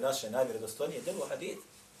rekli, to je naše najvjerodostojnije djelo hadith.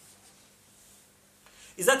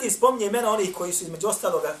 I zatim spominje imena onih koji su između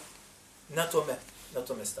ostaloga na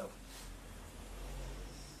tome stavu.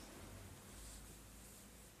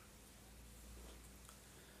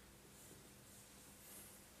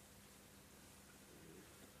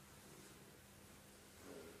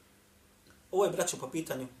 Ovo je, braćo, po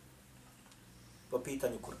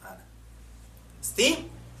pitanju Kur'ana. S tim,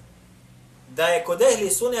 da je kod ehli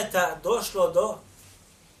suneta došlo do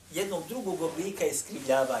jednog drugog oblika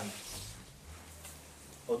iskrivljavanja.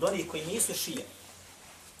 Od onih koji nisu šije.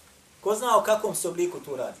 Ko zna o kakvom se obliku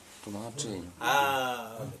tu radi? Tumačenju.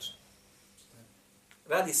 Odlično.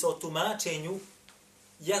 Radi se o tumačenju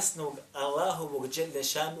jasnog Allahovog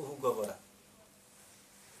dželješanuhu govora.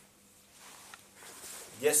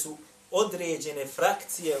 Gdje su određene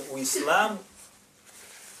frakcije u islamu,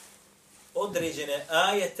 određene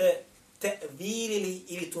ajete tevilili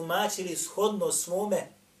ili tumačili shodno svome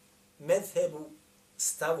medhebu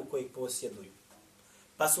stavu koji posjeduju.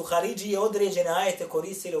 Pa su Haridžije određene ajete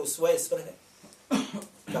koristile u svoje svrhe,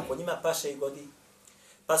 kako njima paše i godi.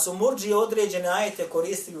 Pa su Murdžije određene ajete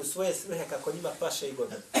koristili u svoje svrhe, kako njima paše i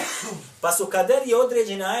godi. Pa su Kaderije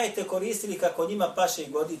određene ajete koristili kako njima paše i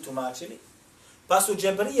godi i tumačili. Pa su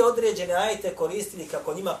Džebrije određene ajete koristili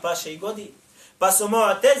kako njima paše i godi. Pa su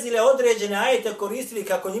Mu'tezile određene ajete koristili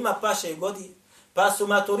kako njima paše i godi. Pa su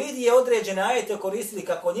Maturidije određene ajete koristili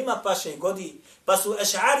kako njima paše i godi. Pa su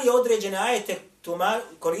Eš'arije određene ajete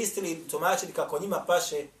koristili i tumačili kako njima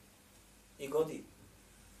paše i godi.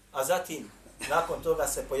 A zatim, nakon toga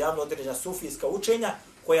se pojavila određena sufijska učenja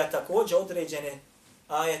koja također određene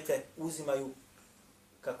ajete uzimaju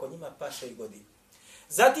kako njima paše i godi.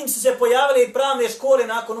 Zatim su se pojavile i pravne škole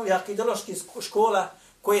nakon ovih akidoloških škola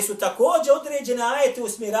koje su također određene ajete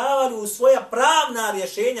usmjeravali u svoja pravna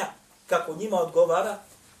rješenja kako njima odgovara,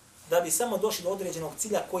 da bi samo došli do određenog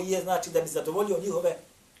cilja koji je, znači, da bi zadovoljio njihove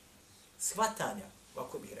shvatanja,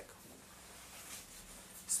 ovako bih rekao.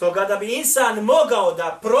 Stoga da bi insan mogao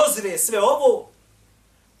da prozre sve ovo,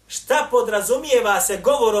 šta podrazumijeva se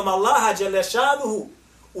govorom Allaha dželešanuhu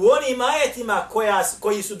u onim ajetima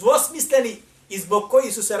koji su dvosmisleni i zbog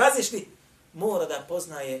koji su se razišli, mora da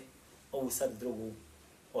poznaje ovu sad drugu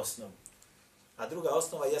osnovu. A druga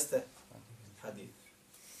osnova jeste hadith.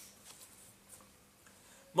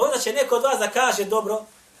 Možda će neko od vas da kaže, dobro,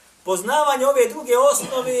 poznavanje ove druge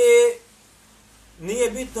osnove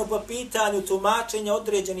nije bitno po pitanju tumačenja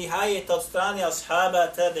određenih ajeta od strane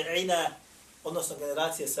ashaba, tabi'ina, odnosno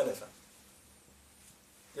generacije selefa.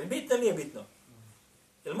 Je li bitno ili nije bitno?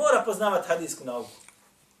 Je li mora poznavati hadijsku nauku?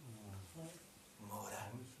 Mora.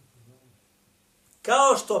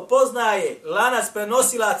 Kao što poznaje lanac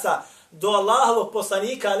prenosilaca do Allahovog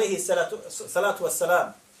poslanika, alejhi salatu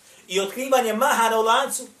wassalam, i otkrivanje mahana u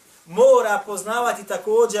lancu, mora poznavati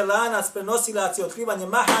također lanac prenosilaca i otkrivanje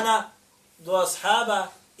mahana do ashaba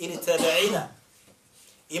ili tabi'ina.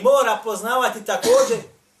 I mora poznavati također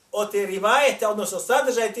od te rivajete, odnosno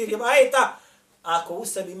sadržaj te rivajeta, ako u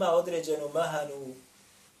sebi ima određenu mahanu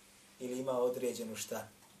ili ima određenu šta?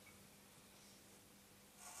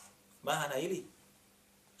 Mahana ili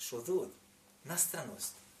šudud,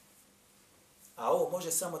 nastranost. A ovo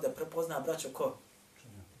može samo da prepozna, braćo, ko?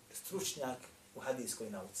 Stručnjak u hadijskoj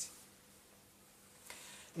nauci.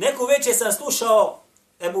 Neku večer sam slušao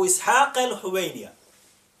Ebu Ishaqa el-Huwainija,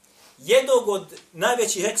 jednog od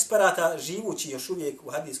najvećih eksperata živući još uvijek u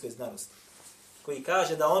hadijskoj znanosti, koji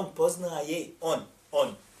kaže da on poznaje,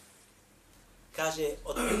 on, kaže,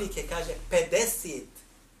 otprilike, kaže, 50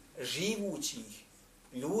 živućih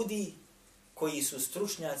ljudi koji su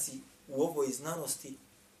stručnjaci u ovoj znanosti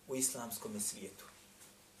u islamskom svijetu.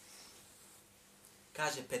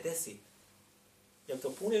 Kaže 50. Je li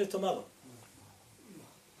to puno ili to malo?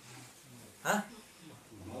 Ha?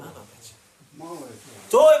 Malo već.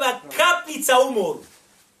 To je kapljica u moru.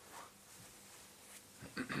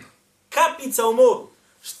 Kapljica u moru.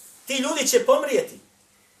 Ti ljudi će pomrijeti.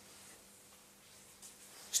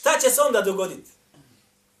 Šta će se onda dogoditi?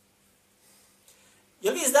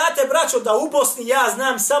 Jel vi znate, braćo, da u Bosni ja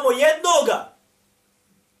znam samo jednoga?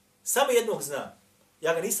 Samo jednog znam.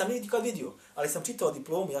 Ja ga nisam nikad vidio, ali sam čitao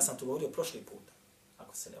diplomu, ja sam to govorio prošli put,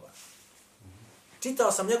 ako se ne važem.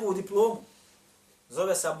 Čitao sam njegovu diplomu.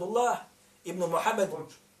 Zove se Abdullah ibn Muhammed.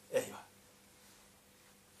 Ejva.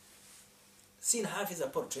 Sin Hafiza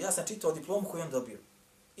Porče. Ja sam čitao diplomu koju on dobio.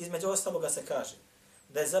 Između ostaloga se kaže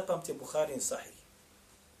da je zapamtio Buharin Sahih.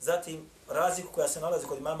 Zatim razliku koja se nalazi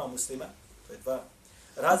kod imama Muslima, to je 2.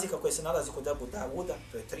 Razlika koja se nalazi kod Abu Davuda,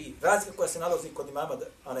 to je 3. Razlika koja se nalazi kod imama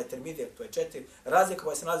Tirmidija, to je 4. Razlika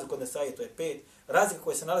koja se nalazi kod Nesaije, to je 5. Razlika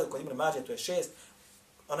koja se nalazi kod Ibn Mađe, to je 6.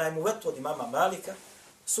 Ona je Muvetu od imama Malika,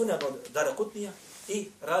 Sunan od Darakutnija i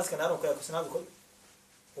razlika naravno koja se nalazi kod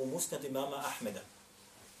u Musnadu imama Ahmeda.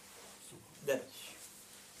 9.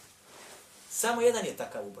 Samo jedan je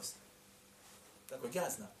takav u Bosni. Tako ja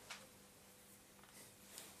znam.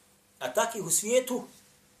 A takih u svijetu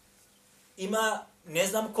ima ne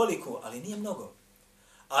znam koliko, ali nije mnogo.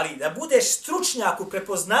 Ali da budeš stručnjak u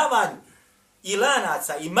prepoznavanju i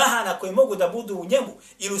lanaca i mahana koji mogu da budu u njemu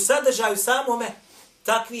ili u sadržaju samome,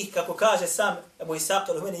 takvih, kako kaže sam Ebu Ishaq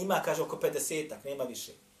al-Humeni, ima, kaže, oko 50-ak, nema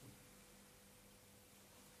više.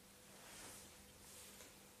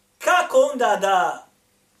 Kako onda da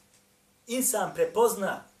insan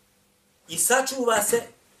prepozna i sačuva se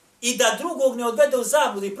i da drugog ne odvede u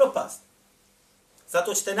zabludu i propast?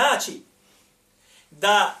 Zato ćete naći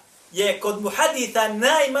da je kod muhaditha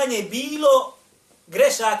najmanje bilo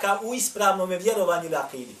grešaka u ispravnom vjerovanju ili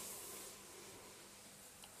akidi.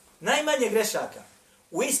 Najmanje grešaka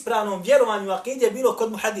u ispravnom vjerovanju akidi je bilo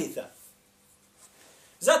kod muhaditha.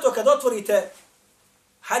 Zato kad otvorite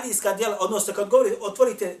hadijska djela, odnosno kad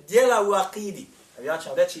otvorite djela u akidi, ja ću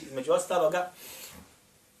vam reći između ostaloga,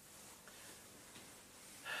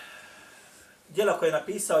 djela koje je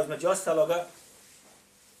napisao između ostaloga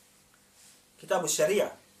Kitabu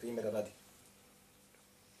Šarija, primjera radi.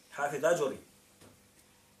 Hafid Ađuri.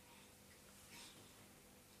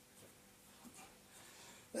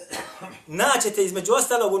 Naćete između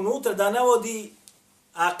ostalog unutra da navodi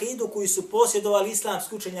akidu koju su posjedovali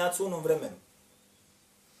islamski učenjaci u onom vremenu.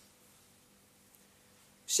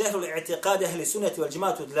 Šehrul i'tiqad ahli sunnati wal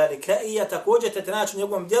džemaatu dlalikaija, također te naći u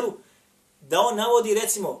njegovom djelu da on navodi,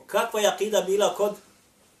 recimo, kakva je akida bila kod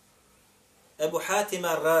Ebu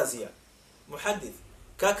Hatima Razija, muhaddith.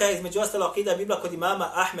 Kakva je između ostalo akida bila kod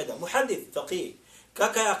imama Ahmeda, muhaddith, faqih.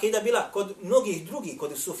 Kakva je akida bila kod mnogih drugih,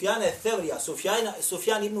 kod Sufjana Thevrija,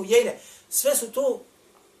 Sufjan ibn Ujejne. Sve su to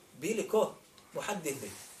bili ko?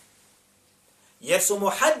 Muhaddithi. Jer su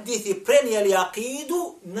muhaddithi prenijeli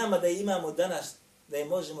akidu nama da imamo danas, da je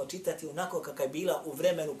možemo čitati onako kakva je bila u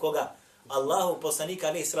vremenu koga Allahov poslanika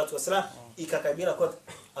alejhi salatu vesselam i kakva je bila kod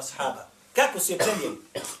ashaba. Kako su je prenijeli?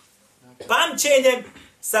 Pamćenjem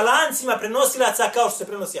sa lancima prenosilaca kao što se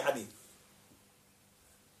prenosi hadis.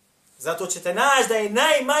 Zato ćete naći da je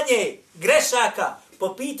najmanje grešaka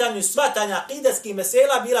po pitanju shvatanja akidskih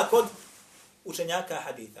mesela bila kod učenjaka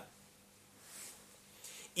haditha.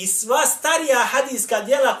 I sva starija hadijska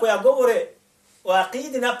djela koja govore o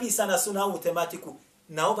akidi napisana su na ovu tematiku,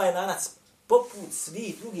 na ovaj lanac, poput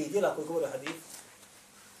svih drugih djela koji govore o hadithu.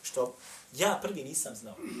 Što ja prvi nisam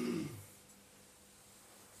znao.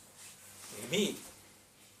 I mi,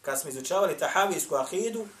 kad smo izučavali tahavijsku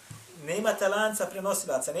akidu, nemate lanca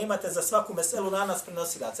prenosilaca, nemate za svaku meselu lanac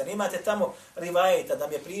prenosilaca, nemate tamo rivajeta da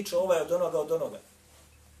mi je pričao ovaj od onoga.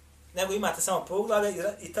 Nego imate samo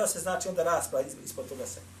poglave i to se znači onda rasprava ispod toga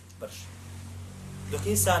se vrši. Dok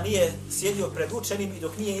insan nije sjedio pred učenim i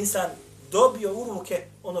dok nije insan dobio u ruke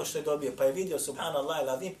ono što je dobio, pa je vidio, subhanallah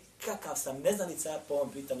il-azim, kakav sam neznalica po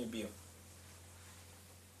ovom pitanju bio.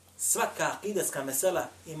 Svaka akidska mesela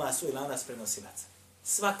ima svoj lanac prenosilaca.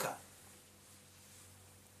 Svaka.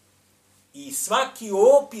 I svaki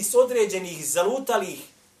opis određenih zalutalih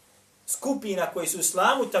skupina koji su u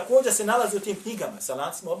islamu također se nalazi u tim knjigama sa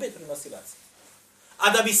lancima opet prenosilaca. A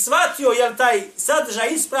da bi shvatio jel taj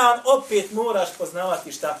sadržaj ispravan, opet moraš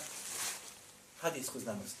poznavati šta? Hadijsku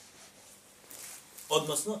znanost.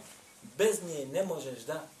 Odnosno, bez nje ne možeš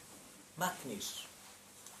da makniš.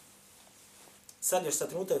 Sad još sa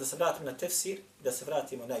trenutak da se vratimo na tefsir, da se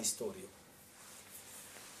vratimo na istoriju.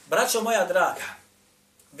 Braćo moja draga,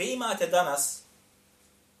 vi imate danas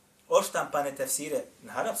oštampane tefsire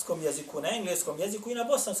na arapskom jeziku, na engleskom jeziku i na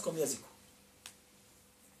bosanskom jeziku.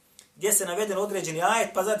 Gdje se naveden određeni ajet,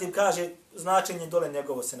 pa zatim kaže značenje dole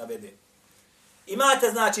njegovo se navede.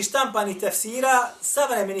 Imate, znači, štampani tefsira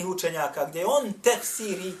savremenih učenjaka, gdje on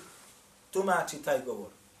tefsiri tumači taj govor.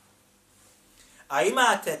 A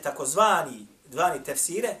imate takozvani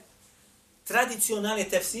tefsire, tradicionalne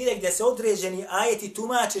tefsire, gdje se određeni ajeti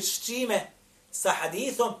tumače s čime? sa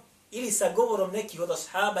hadithom ili sa govorom nekih od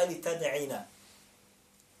ashaba ili tabi'ina.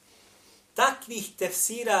 Takvih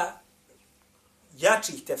tefsira,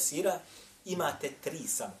 jačih tefsira, imate 3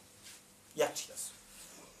 samo. Jači da su.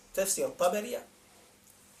 Tefsir Taberija,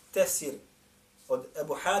 tefsir od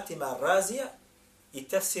Ebu Hatima Razija i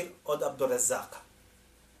tefsir od Abdurazaka.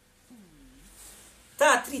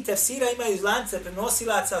 Ta 3 tefsira imaju lance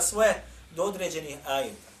prenosilaca svoje do određenih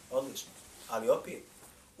ajeta. Odlično. Ali opet,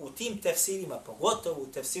 u tim tefsirima, pogotovo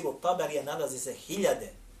u tefsiru Taberija, nalazi se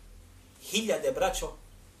hiljade, braćo,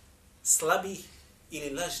 slabih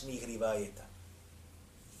ili lažnih rivajeta.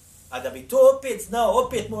 A da bi to opet znao,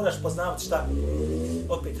 opet moraš poznavati šta?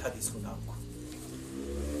 Opet hadijsku nauku.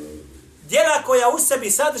 Djela koja u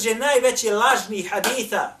sebi sadrže najveći lažni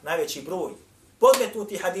haditha, najveći broj,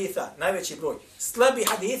 podmetnuti haditha, najveći broj, slabi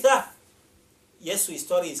haditha, jesu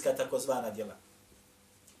istorijska takozvana djela.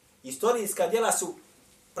 Istorijska djela su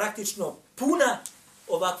praktično puna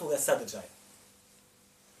ovakvog sadržaja,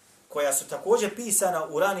 koja su također pisana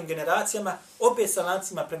u ranim generacijama, opet sa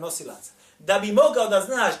lancima prenosilaca. Da bi mogao da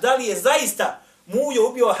znaš da li je zaista Mujo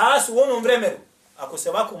ubio Hasu u onom vremenu, ako se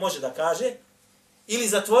ovako može da kaže, ili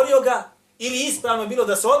zatvorio ga, ili ispravno bilo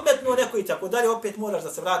da se odmetnuo neko i tako dalje, opet moraš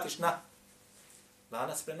da se vratiš na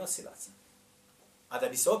lanac prenosilaca. A da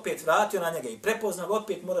bi se opet vratio na njega i prepoznao,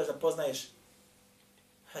 opet moraš da poznaješ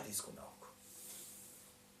hadijsku nauku.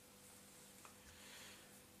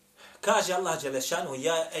 Kaže Allah dželešanu,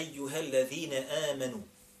 ja ejuhel ladhine amenu,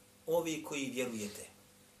 ovi koji vjerujete.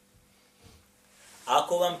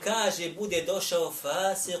 Ako vam kaže, bude došao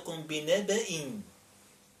fasikum bi nebe'in,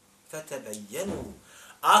 fatabayyanu.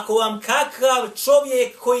 Ako vam kakav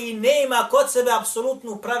čovjek koji nema kod sebe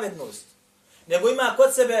apsolutnu pravednost, nego ima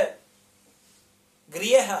kod sebe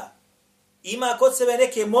grijeha, ima kod sebe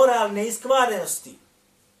neke moralne iskvarenosti,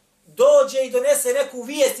 dođe i donese neku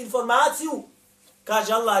vijest, informaciju,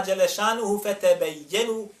 kaže Allah dželešanuhu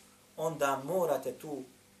fatabayyanu, onda morate tu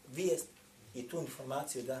vijest i tu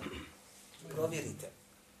informaciju da provjerite.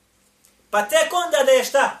 Pa tek onda da je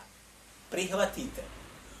šta? Prihvatite.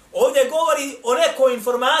 Ovdje govori o nekoj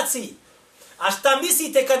informaciji. A šta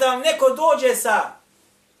mislite kada vam neko dođe sa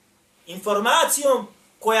informacijom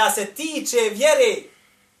koja se tiče vjere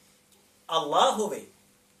Allahove?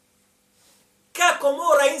 Kako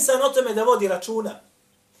mora insan o tome da vodi računa?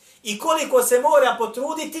 I koliko se mora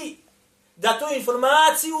potruditi da tu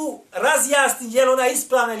informaciju razjasni je li ona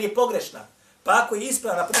ispravna ili je pogrešna? Pa ako je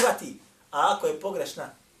ispravna, prihvati. A ako je pogrešna,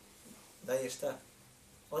 da je šta?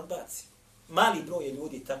 Odbaci. Mali broj je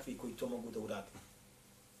ljudi takvi koji to mogu da urade.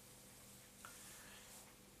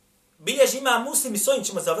 Bilježi ima Muslim i s ovim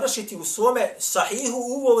ćemo završiti u svome sahihu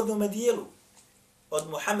u uvodnom dijelu od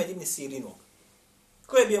Muhammed ibn Sirinu.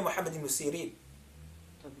 Ko je bio Muhammed ibn Sirin?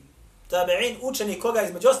 Tabi'in, učenik koga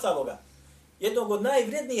između ostaloga? Jednog od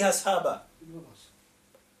najvrednijih ashaba.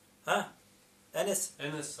 Ha? Enes?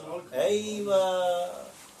 Ejva.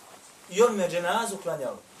 I on me dženazu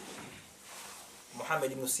klanjao.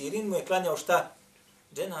 Muhammed ibn Sirin mu je klanjao šta?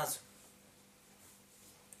 Dženazu.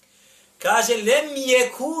 Kaže, lem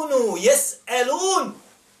yekunu yes'alun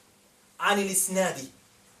anil isnadi.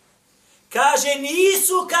 Kaže,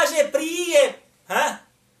 nisu, kaže, prije,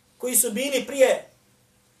 koji su bili prije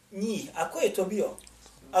njih. A ko je to bio?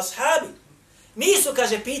 Ashabi. Nisu,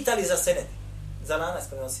 kaže, pitali za sened, za lanac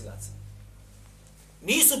prenosilaca.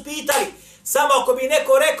 Nisu pitali, samo ako bi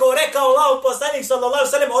neko rekao Allahu poslanik sallallahu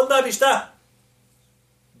alejhi ve sellem, odmah bi šta?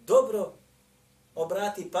 Dobro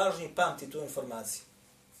obrati pažnju i pamti tu informaciju.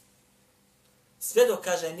 Sve dok,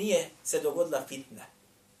 kaže, nije se dogodila fitna.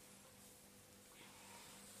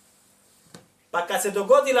 Pa kad se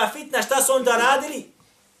dogodila fitna, šta su onda radili?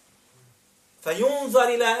 فَيُنْظَرِ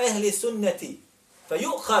إِلَىٰ أَهْلِ سُنَّةِ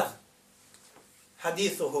فَيُؤْخَذْ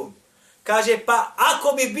حَدِيثُهُمْ. Kaže, pa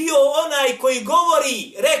ako bi bio onaj koji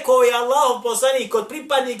govori, rekao je Allahov poslanik kod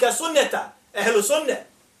pripadnika sunneta, ehlu sunne,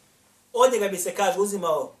 od njega bi se, kaže,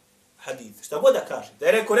 uzimao hadith. Šta god da kaže. Da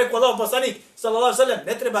je rekao Allahov poslanik, sallallahu alejhi ve sellem,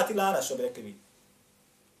 ne treba ti lana, što bi rekli mi.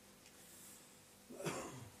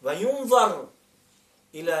 وَيُنْظَرْ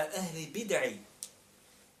إِلَىٰ أَهْلِ بِدْعِ.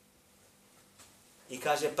 I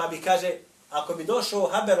kaže, pa bi, kaže, ako bi došao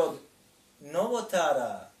haber od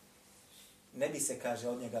novotara, ne bi se, kaže,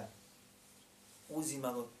 od njega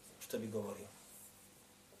uzimalo što bi govorio.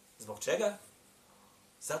 Zbog čega?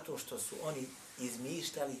 Zato što su oni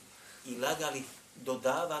izmišljali i lagali,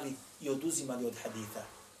 dodavali i oduzimali od haditha.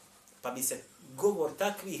 Pa bi se govor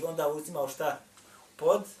takvih onda uzimao šta?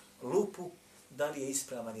 Pod lupu, da li je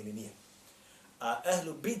ispravan ili nije. A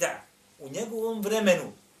ehlu bid'a u njegovom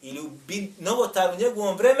vremenu, ili novotar u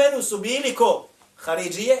njegovom vremenu su bili ko?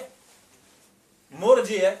 Haridžije,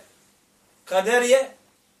 murđije, kaderije,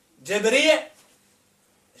 džebrije,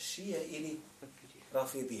 šije ili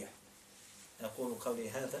rafidije. أقول قولي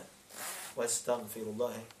هذا واستغفر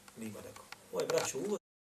الله لي ولكم. Ovo je braćo uvod